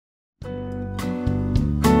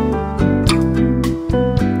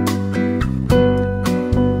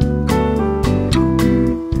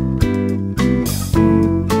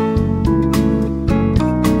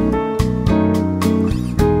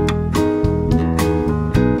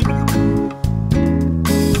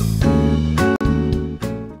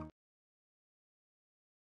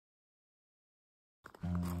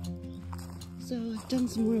done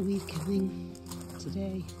some more weed killing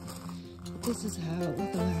today. But this is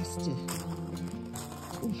what the last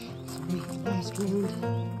round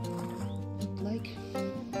looked like.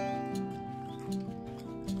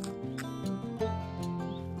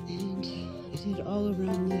 And I did all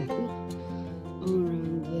around there,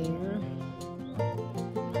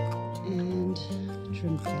 and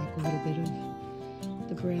trimmed back a little bit of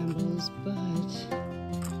the brambles, but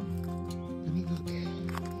let me look.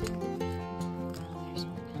 There's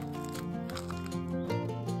one.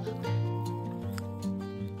 Look.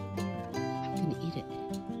 I'm gonna eat it.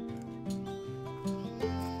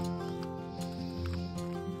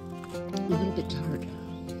 A little bit tart.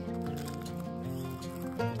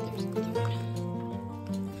 There's another one.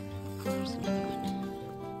 There's another one.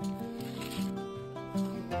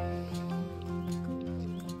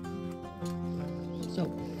 So,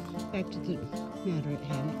 back to the matter at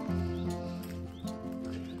hand.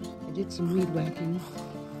 I did some weed whacking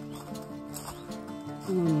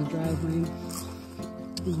along the driveway,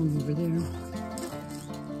 along over there.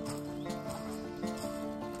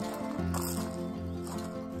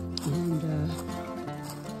 And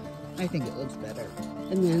I think it looks better.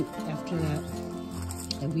 And then after that,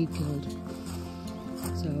 I weed killed.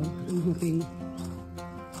 So I'm hoping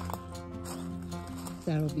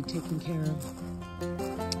that'll be taken care of.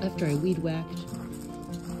 After I weed whacked,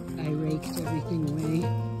 I raked everything away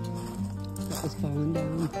that was falling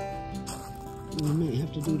down. And I might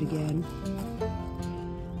have to do it again.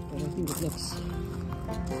 But I think it looks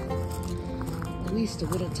at least a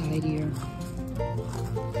little tidier.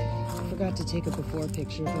 I forgot to take a before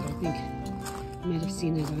picture, but I think you might have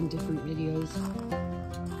seen it on different videos.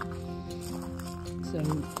 So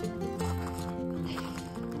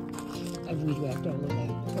I've weed whacked all of that,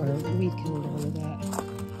 or weed killed all of that.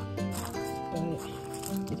 But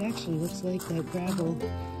it actually looks like that gravel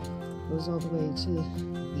goes all the way to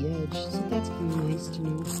the edge, so that's kind of nice to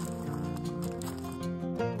know.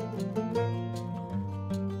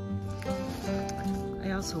 I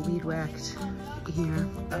also weed whacked here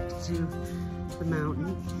up to the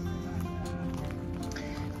mountain.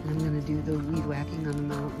 And I'm going to do the weed whacking on the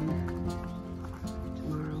mountain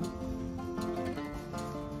tomorrow.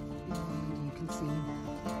 And you can see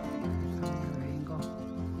from the other angle.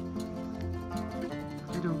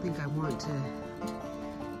 I don't think I want to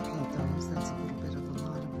paint those. That's a little bit of a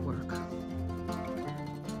lot of work.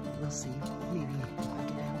 We'll see. Maybe if I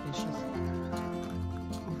get ambitious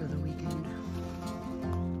over the weekend.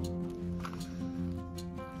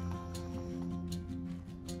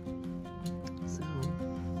 So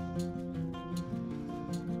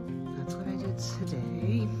that's what I did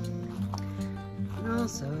today. And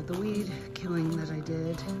also the weed killing that I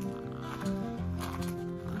did,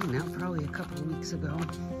 now probably a couple of weeks ago,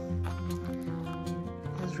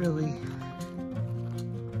 has really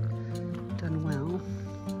done well.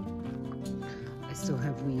 I still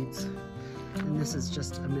have weeds, and this is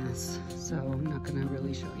just a mess, so I'm not going to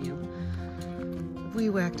really show you. We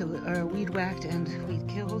weed whacked and weed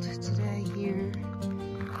killed today here,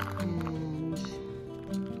 and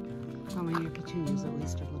well, my petunias at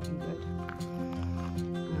least are looking good.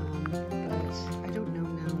 But I don't know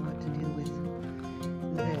now what to do with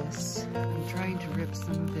this. I'm trying to rip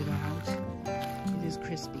some of it out. It is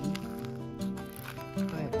crispy,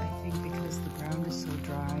 but I think because the ground is so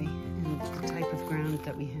dry and the type of ground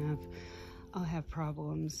that we have, I'll have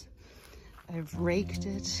problems. I've raked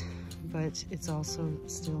it, but it's also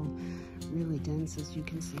still really dense, as you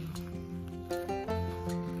can see.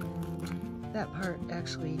 That part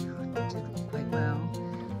actually did quite well,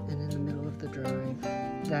 and in the middle of the drive,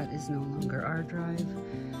 that is no longer our drive.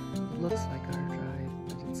 It looks like our drive,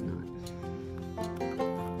 but it's not.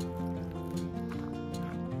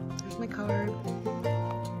 There's my card.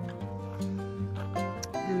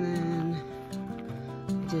 And then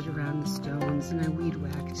I did around the stones, and I weed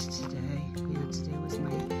whacked today. Yeah, today was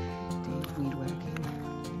my day of weed whacking.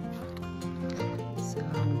 So,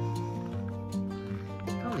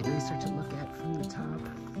 probably nicer to look at from the top.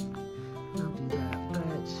 I'll do that,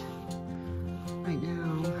 but right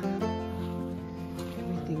now,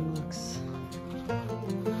 everything looks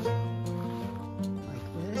like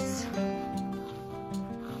this.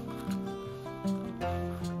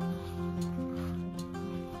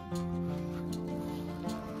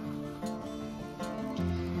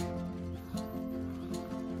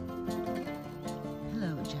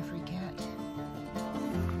 Hello, Jeffrey Cat.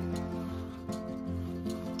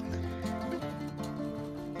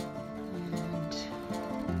 And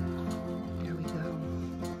there we go.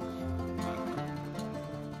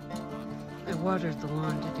 I watered the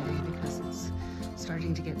lawn today because it's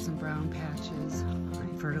starting to get some brown patches. I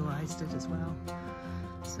fertilized it as well.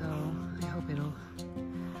 So I hope it'll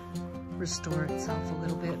restore itself a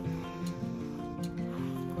little bit.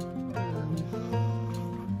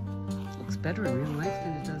 Looks better in real life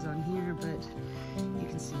than it does on here, but you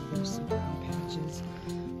can see there's some brown patches.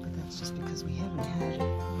 But that's just because we haven't had a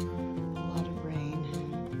lot of rain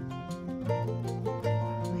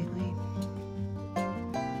lately.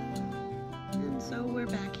 And so we're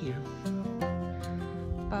back here.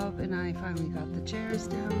 Bob and I finally got the chairs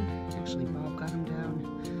down. Actually, Bob got them down,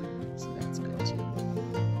 so that's good too.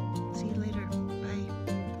 See you later. Bye.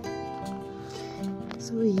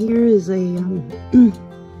 So here is a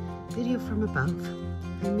video from above.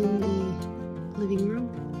 I'm in the living room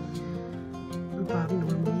where Bob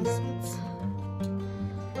normally sits.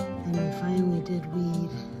 And we finally did weed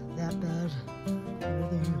that bed over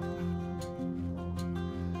there.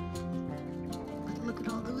 But look at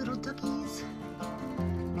all the little duckies.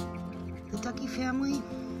 The ducky family.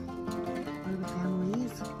 One of the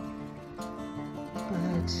families.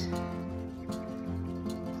 But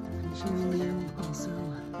I'm showing you also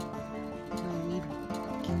my weed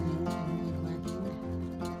killing and weed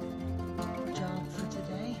whacking job for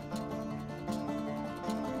today.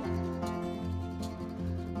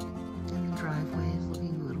 And the driveway is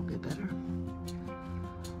looking a little bit better.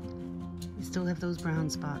 We still have those brown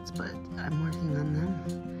spots, but I'm working on them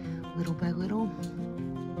little by little.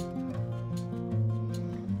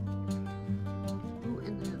 Oh,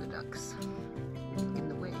 and there are the ducks in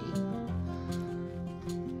the way.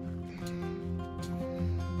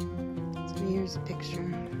 So here's a picture.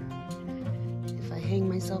 If I hang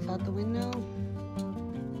myself out the window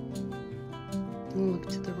and look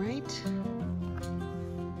to the right,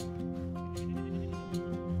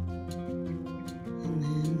 and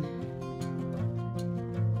then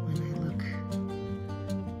when I look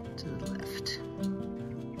to the left.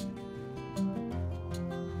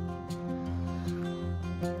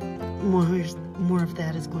 More of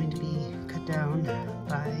that is going to be cut down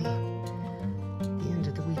by the end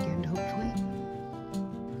of the weekend, hopefully.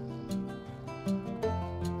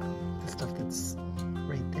 The stuff that's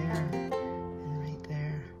right there,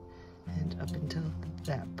 and up until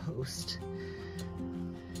that post.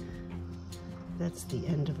 That's the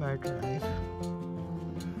end of our drive.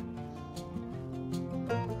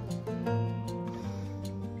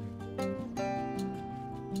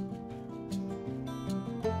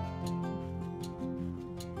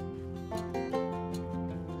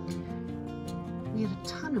 We had a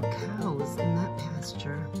ton of cows in that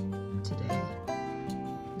pasture today.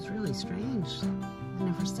 It was really strange. I've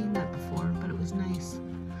never seen that before, but it was nice.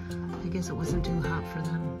 I guess it wasn't too hot for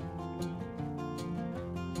them.